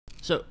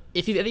So,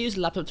 if you've ever used a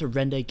laptop to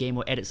render, game,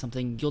 or edit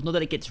something, you'll know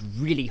that it gets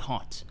really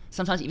hot,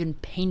 sometimes even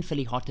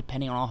painfully hot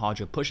depending on how hard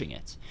you're pushing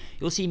it.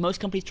 You'll see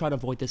most companies try to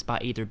avoid this by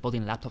either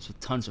building laptops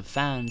with tons of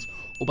fans,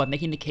 or by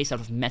making the case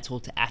out of metal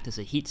to act as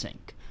a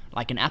heatsink,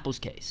 like in Apple's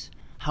case.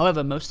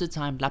 However, most of the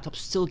time, laptops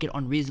still get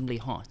unreasonably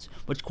hot,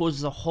 which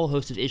causes a whole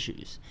host of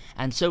issues.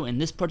 And so in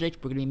this project,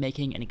 we're going to be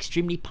making an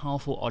extremely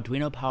powerful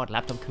Arduino powered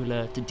laptop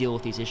cooler to deal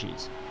with these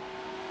issues.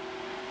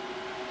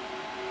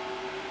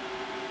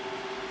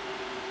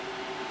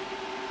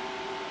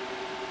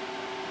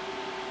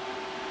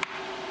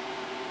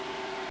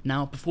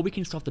 Now, before we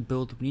can start the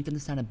build, we need to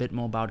understand a bit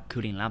more about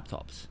cooling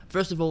laptops.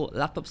 First of all,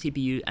 laptop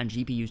CPU and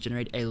GPUs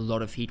generate a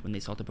lot of heat when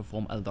they start to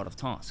perform a lot of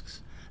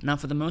tasks. Now,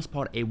 for the most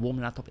part, a warm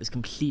laptop is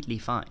completely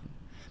fine.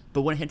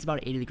 But when it hits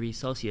about 80 degrees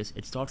Celsius,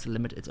 it starts to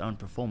limit its own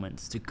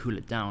performance to cool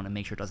it down and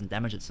make sure it doesn't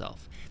damage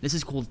itself. This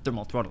is called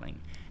thermal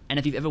throttling. And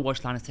if you've ever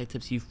watched Linus Tech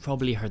Tips, you've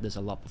probably heard this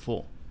a lot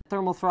before.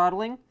 Thermal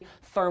throttling.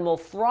 Thermal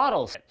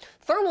throttles.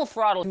 Thermal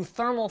throttle.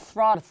 Thermal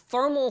throttle.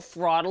 Thermal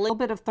throttling. A little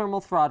bit of thermal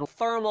throttle.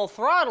 Thermal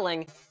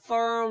throttling.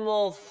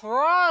 Thermal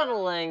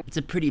throttling. It's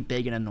a pretty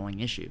big and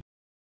annoying issue.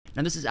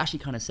 Now this is actually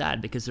kind of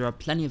sad because there are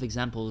plenty of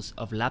examples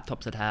of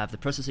laptops that have the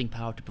processing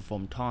power to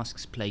perform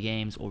tasks, play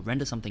games, or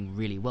render something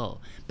really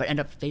well, but end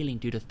up failing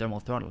due to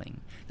thermal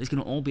throttling. This can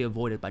all be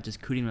avoided by just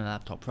cooling the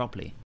laptop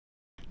properly.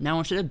 Now,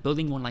 instead of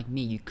building one like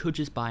me, you could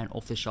just buy an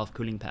off-the-shelf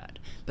cooling pad,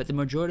 but the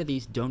majority of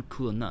these don't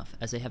cool enough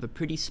as they have a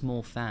pretty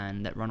small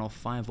fan that run off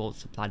 5 volts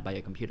supplied by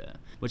your computer,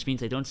 which means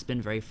they don't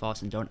spin very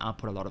fast and don't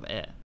output a lot of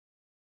air.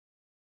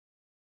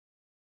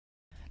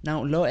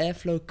 Now, low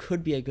airflow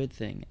could be a good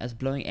thing, as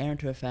blowing air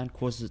into a fan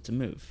causes it to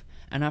move,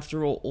 and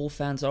after all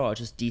fans are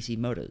just DC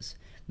motors,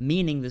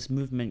 meaning this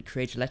movement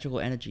creates electrical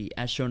energy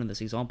as shown in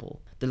this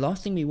example. The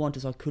last thing we want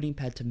is our cooling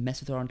pad to mess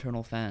with our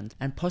internal fans,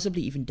 and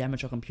possibly even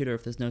damage our computer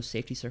if there's no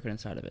safety circuit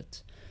inside of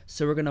it.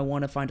 So we're going to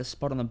want to find a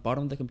spot on the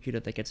bottom of the computer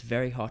that gets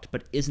very hot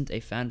but isn't a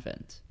fan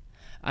vent.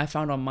 I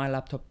found on my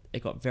laptop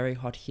it got very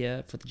hot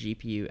here for the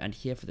GPU and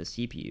here for the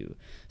CPU,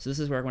 so this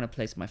is where I'm going to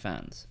place my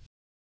fans.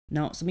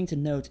 Now, something to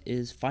note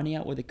is finding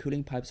out where the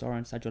cooling pipes are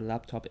inside your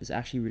laptop is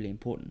actually really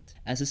important,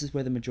 as this is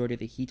where the majority of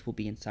the heat will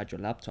be inside your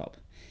laptop.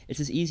 It's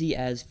as easy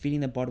as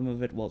feeling the bottom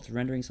of it while it's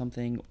rendering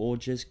something, or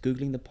just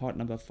googling the part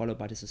number followed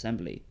by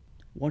disassembly.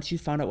 Once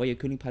you've found out where your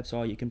cooling pipes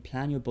are, you can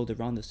plan your build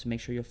around this to make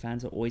sure your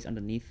fans are always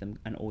underneath them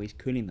and always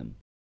cooling them.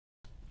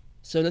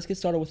 So let's get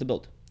started with the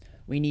build.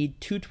 We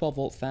need two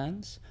 12-volt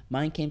fans.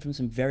 Mine came from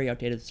some very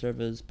outdated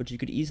servers, but you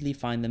could easily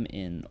find them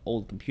in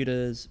old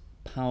computers,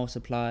 power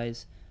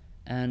supplies,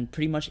 and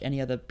pretty much any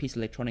other piece of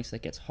electronics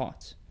that gets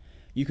hot.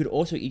 You could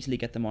also easily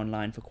get them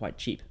online for quite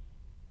cheap.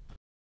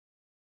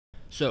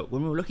 So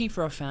when we're looking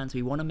for our fans,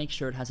 we want to make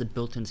sure it has a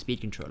built-in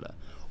speed controller,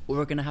 or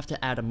we're going to have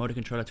to add a motor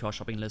controller to our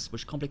shopping list,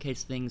 which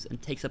complicates things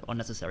and takes up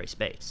unnecessary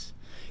space.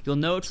 You'll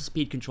know it's a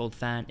speed-controlled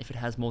fan if it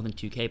has more than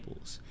 2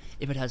 cables.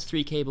 If it has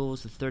 3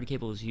 cables, the third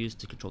cable is used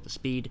to control the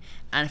speed,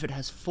 and if it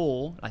has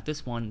 4, like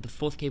this one, the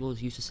fourth cable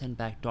is used to send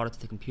back data to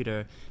the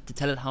computer to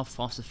tell it how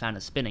fast the fan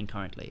is spinning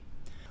currently.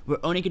 We're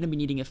only going to be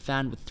needing a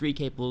fan with 3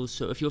 cables,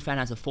 so if your fan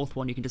has a 4th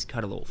one, you can just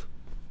cut it off.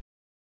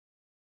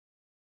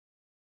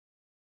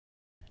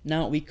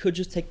 Now, we could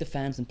just take the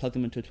fans and plug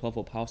them into a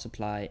 12-volt power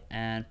supply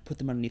and put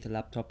them underneath the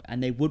laptop,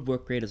 and they would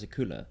work great as a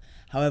cooler.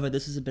 However,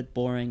 this is a bit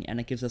boring and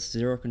it gives us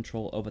 0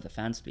 control over the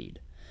fan speed.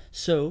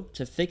 So,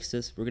 to fix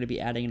this, we're going to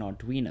be adding an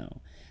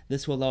Arduino.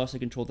 This will allow us to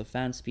control the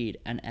fan speed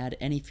and add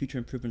any future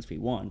improvements we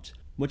want,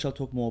 which I'll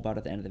talk more about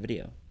at the end of the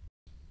video.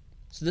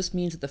 So this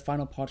means that the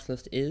final parts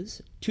list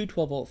is 2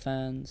 12-volt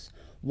fans,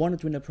 1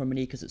 Arduino Pro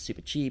Mini because it's super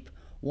cheap,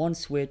 1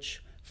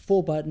 switch,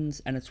 4 buttons,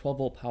 and a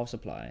 12-volt power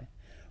supply.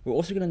 We're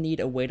also going to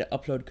need a way to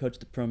upload code to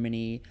the Pro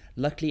Mini.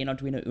 Luckily, an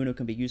Arduino Uno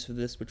can be used for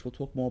this, which we'll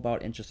talk more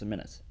about in just a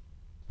minute.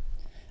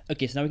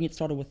 Okay, so now we can get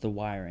started with the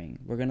wiring.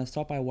 We're going to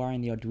start by wiring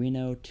the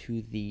Arduino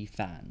to the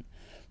fan.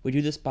 We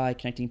do this by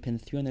connecting pin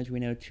 3 on the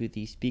Arduino to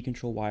the speed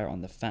control wire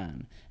on the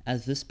fan,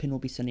 as this pin will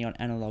be sending out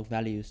analog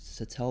values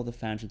to tell the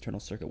fan's internal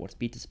circuit what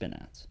speed to spin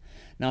at.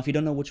 Now, if you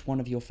don't know which one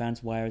of your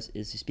fan's wires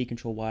is the speed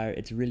control wire,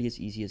 it's really as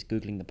easy as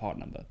googling the part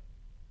number.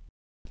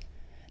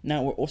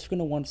 Now, we're also going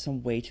to want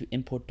some way to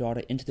import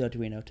data into the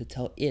Arduino to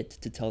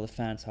tell the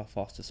fans how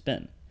fast to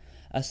spin.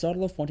 I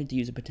started off wanting to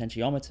use a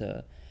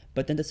potentiometer,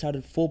 but then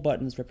decided 4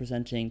 buttons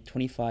representing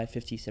 25,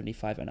 50,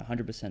 75, and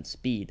 100%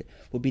 speed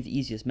would be the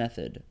easiest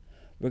method.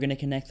 We're going to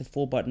connect the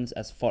 4 buttons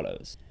as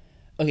follows.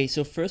 Okay,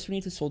 so first we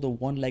need to solder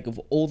one leg of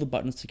all the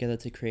buttons together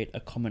to create a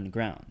common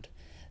ground.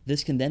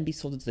 This can then be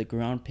soldered to the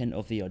ground pin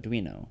of the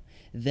Arduino.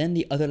 Then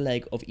the other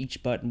leg of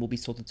each button will be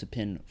soldered to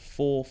pin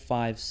 4,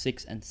 5,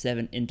 6, and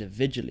 7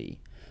 individually.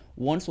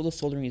 Once all the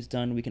soldering is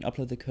done, we can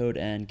upload the code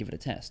and give it a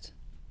test.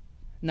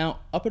 Now,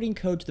 uploading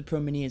code to the Pro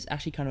Mini is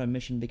actually kind of a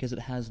mission because it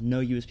has no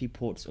USB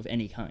ports of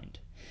any kind.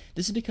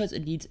 This is because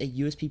it needs a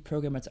USB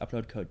programmer to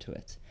upload code to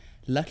it.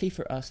 Luckily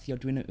for us, the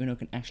Arduino Uno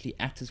can actually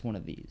act as one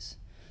of these.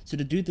 So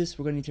to do this,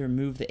 we're going to need to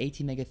remove the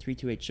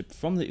ATmega328 chip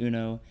from the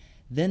Uno,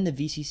 Then the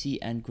VCC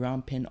and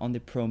ground pin on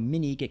the Pro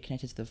Mini get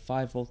connected to the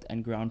 5V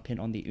and ground pin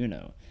on the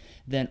Uno.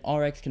 Then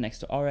RX connects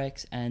to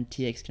RX and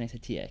TX connects to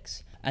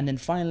TX. And then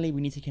finally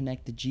we need to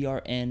connect the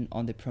GRN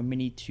on the Pro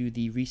Mini to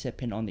the reset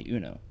pin on the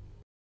Uno.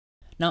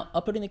 Now,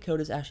 uploading the code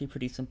is actually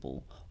pretty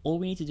simple. All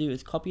we need to do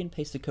is copy and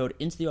paste the code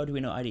into the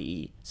Arduino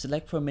IDE,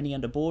 select Pro Mini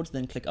under boards,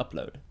 then click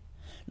upload.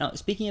 Now,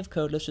 speaking of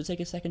code, let's just take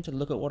a second to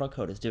look at what our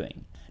code is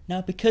doing.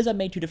 Now, because I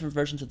made two different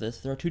versions of this,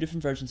 there are two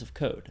different versions of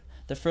code.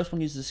 The first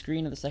one uses a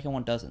screen and the second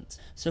one doesn't.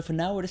 So for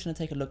now, we're just going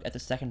to take a look at the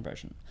second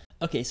version.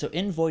 Okay, so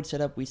in void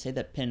setup, we say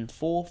that pin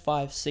 4,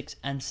 5, 6,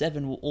 and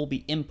 7 will all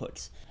be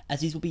inputs,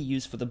 as these will be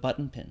used for the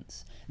button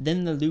pins. Then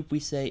in the loop, we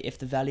say if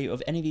the value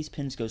of any of these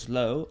pins goes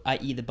low,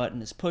 i.e. the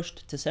button is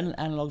pushed, to send an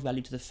analog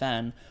value to the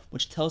fan,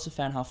 which tells the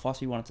fan how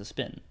fast we want it to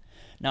spin.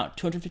 Now,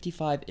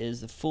 255 is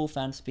the full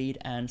fan speed,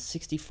 and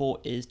 64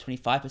 is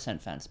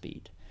 25% fan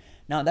speed.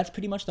 Now, that's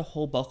pretty much the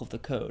whole bulk of the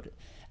code,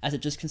 as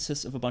it just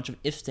consists of a bunch of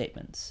if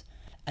statements.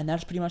 And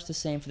that's pretty much the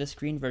same for the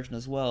screen version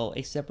as well,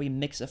 except we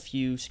mix a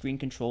few screen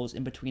controls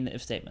in between the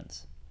if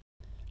statements.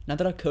 Now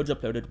that our code's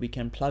uploaded, we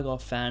can plug our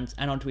fans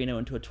and Arduino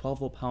into a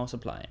 12V power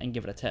supply and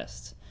give it a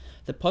test.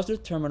 The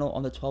positive terminal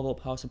on the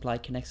 12V power supply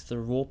connects to the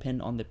raw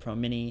pin on the Pro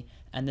Mini,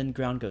 and then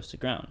ground goes to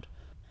ground.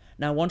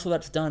 Now once all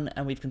that's done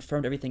and we've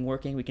confirmed everything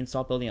working, we can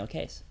start building our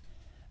case.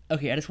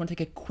 Okay, I just want to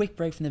take a quick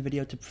break from the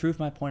video to prove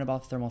my point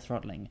about thermal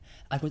throttling.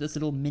 I've got this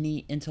little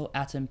mini Intel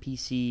Atom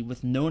PC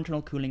with no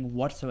internal cooling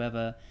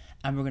whatsoever,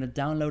 and we're going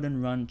to download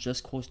and run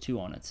Just Cause 2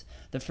 on it.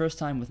 The first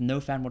time with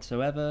no fan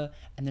whatsoever,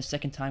 and the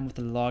second time with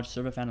a large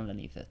server fan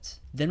underneath it.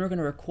 Then we're going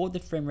to record the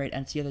frame rate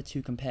and see how the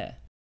two compare.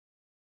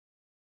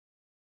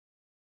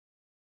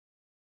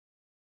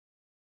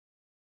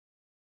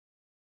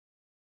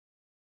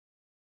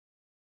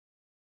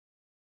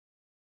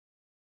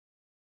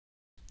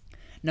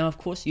 Now, of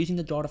course, using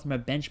the data from a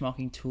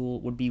benchmarking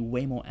tool would be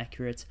way more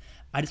accurate.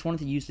 I just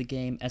wanted to use the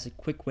game as a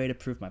quick way to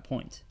prove my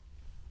point.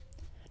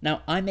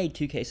 Now, I made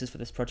two cases for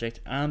this project,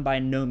 and I'm by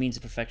no means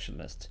a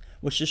perfectionist,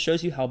 which just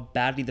shows you how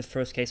badly the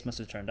first case must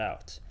have turned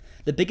out.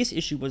 The biggest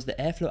issue was the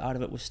airflow out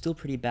of it was still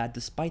pretty bad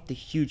despite the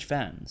huge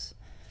fans.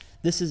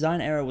 This design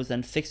error was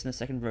then fixed in the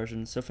second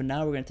version, so for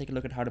now we're going to take a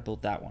look at how to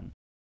build that one.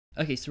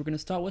 Okay, so we're going to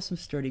start with some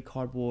sturdy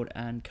cardboard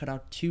and cut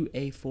out two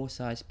A4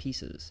 size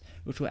pieces,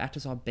 which will act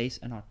as our base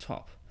and our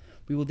top.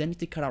 We will then need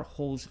to cut out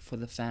holes for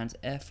the fan's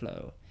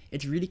airflow.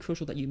 It's really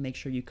crucial that you make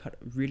sure you cut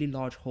really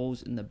large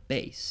holes in the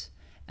base,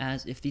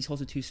 as if these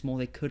holes are too small,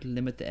 they could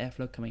limit the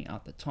airflow coming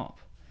out the top.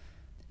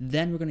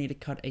 Then we're going to need to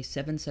cut a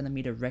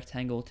 7cm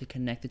rectangle to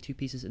connect the two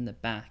pieces in the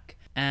back,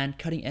 and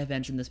cutting air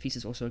vents in this piece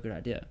is also a good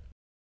idea.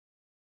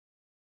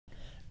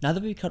 Now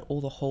that we've cut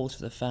all the holes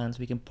for the fans,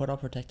 we can put our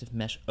protective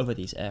mesh over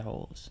these air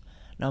holes.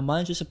 Now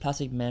mine's just a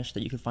plastic mesh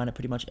that you can find at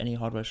pretty much any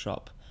hardware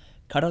shop.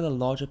 Cut out a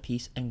larger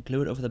piece and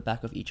glue it over the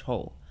back of each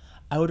hole.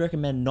 I would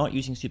recommend not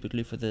using super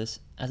glue for this,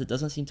 as it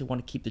doesn't seem to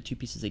want to keep the two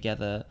pieces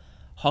together.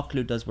 Hot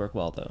glue does work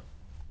well though.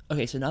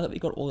 Okay, so now that we've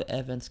got all the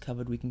air vents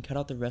covered, we can cut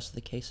out the rest of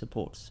the case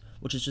supports,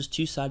 which is just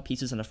two side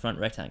pieces and a front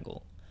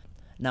rectangle.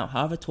 Now,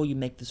 however tall you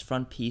make this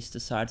front piece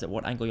decides at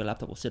what angle your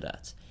laptop will sit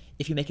at.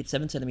 If you make it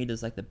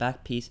 7cm like the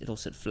back piece, it'll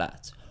sit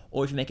flat.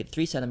 Or if you make it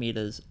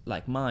 3cm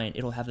like mine,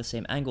 it'll have the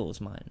same angle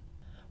as mine.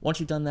 Once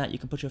you've done that, you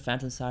can put your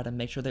fans inside and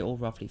make sure they all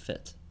roughly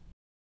fit.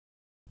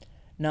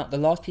 Now, the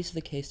last piece of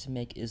the case to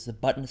make is the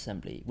button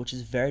assembly, which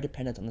is very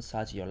dependent on the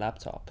size of your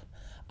laptop.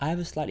 I have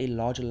a slightly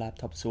larger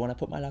laptop, so when I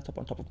put my laptop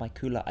on top of my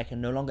cooler, I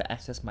can no longer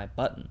access my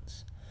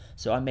buttons.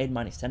 So I made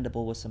mine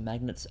extendable with some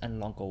magnets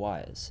and longer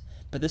wires,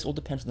 but this all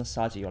depends on the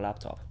size of your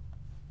laptop.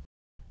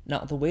 Now,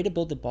 the way to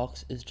build the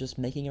box is just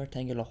making a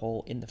rectangular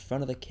hole in the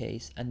front of the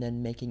case and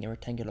then making a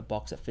rectangular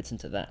box that fits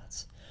into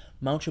that.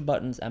 Mount your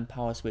buttons and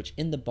power switch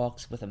in the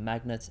box with a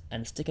magnet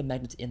and stick a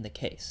magnet in the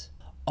case.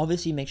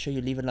 Obviously, make sure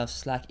you leave enough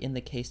slack in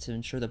the case to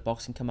ensure the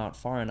box can come out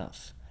far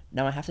enough.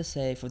 Now, I have to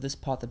say, for this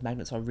part, the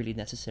magnets are really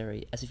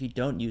necessary, as if you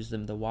don't use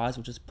them, the wires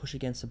will just push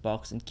against the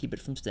box and keep it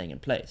from staying in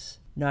place.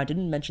 Now, I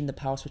didn't mention the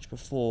power switch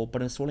before,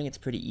 but installing it's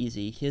pretty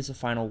easy. Here's the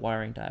final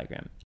wiring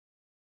diagram.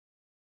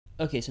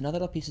 Okay, so now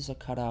that our pieces are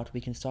cut out,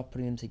 we can start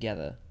putting them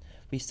together.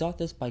 We start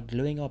this by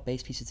gluing our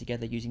base pieces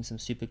together using some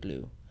super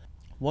glue.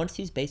 Once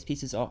these base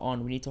pieces are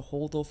on, we need to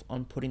hold off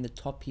on putting the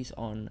top piece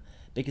on,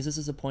 because this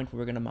is the point where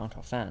we're going to mount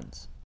our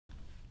fans.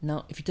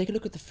 Now, if you take a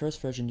look at the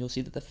first version, you'll see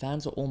that the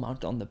fans are all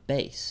mounted on the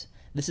base.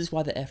 This is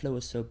why the airflow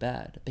is so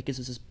bad, because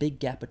there's this big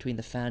gap between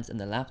the fans and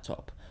the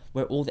laptop,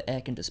 where all the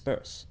air can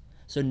disperse.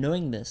 So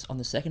knowing this, on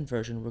the second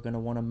version, we're going to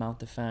want to mount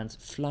the fans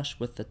flush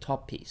with the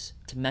top piece,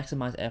 to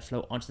maximize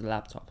airflow onto the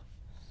laptop.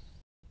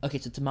 Okay,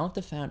 so to mount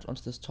the fans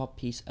onto this top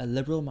piece, a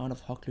liberal amount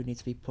of hot glue needs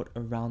to be put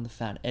around the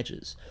fan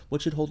edges,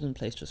 which should hold it in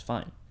place just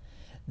fine.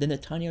 Then a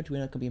tiny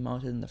Arduino can be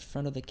mounted in the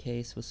front of the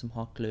case with some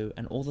hot glue,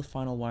 and all the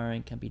final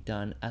wiring can be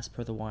done as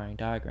per the wiring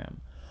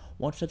diagram.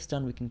 Once that's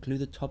done, we can glue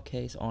the top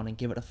case on and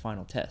give it a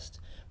final test.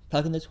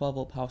 Plug in the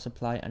 12V power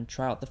supply and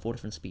try out the 4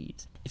 different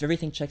speeds. If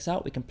everything checks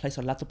out, we can place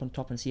our laptop on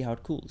top and see how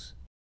it cools.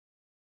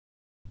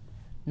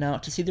 Now,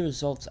 to see the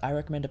results, I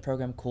recommend a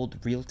program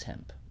called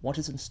RealTemp. Once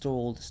it's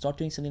installed, start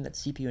doing something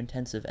that's CPU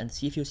intensive and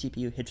see if your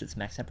CPU hits its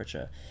max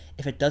temperature.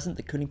 If it doesn't,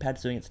 the cooling pad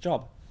is doing its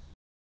job.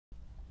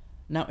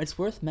 Now, it's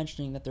worth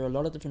mentioning that there are a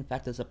lot of different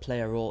factors that play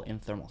a role in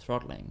thermal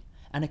throttling,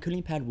 and a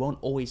cooling pad won't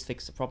always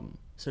fix the problem,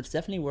 so it's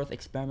definitely worth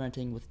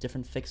experimenting with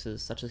different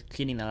fixes such as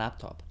cleaning the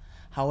laptop.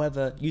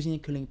 However, using a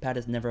cooling pad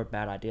is never a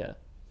bad idea.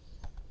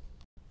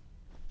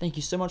 Thank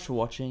you so much for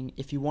watching.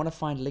 If you want to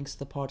find links to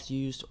the parts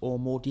used or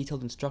more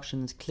detailed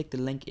instructions, click the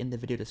link in the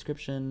video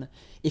description.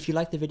 If you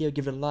liked the video,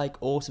 give it a like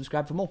or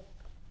subscribe for more.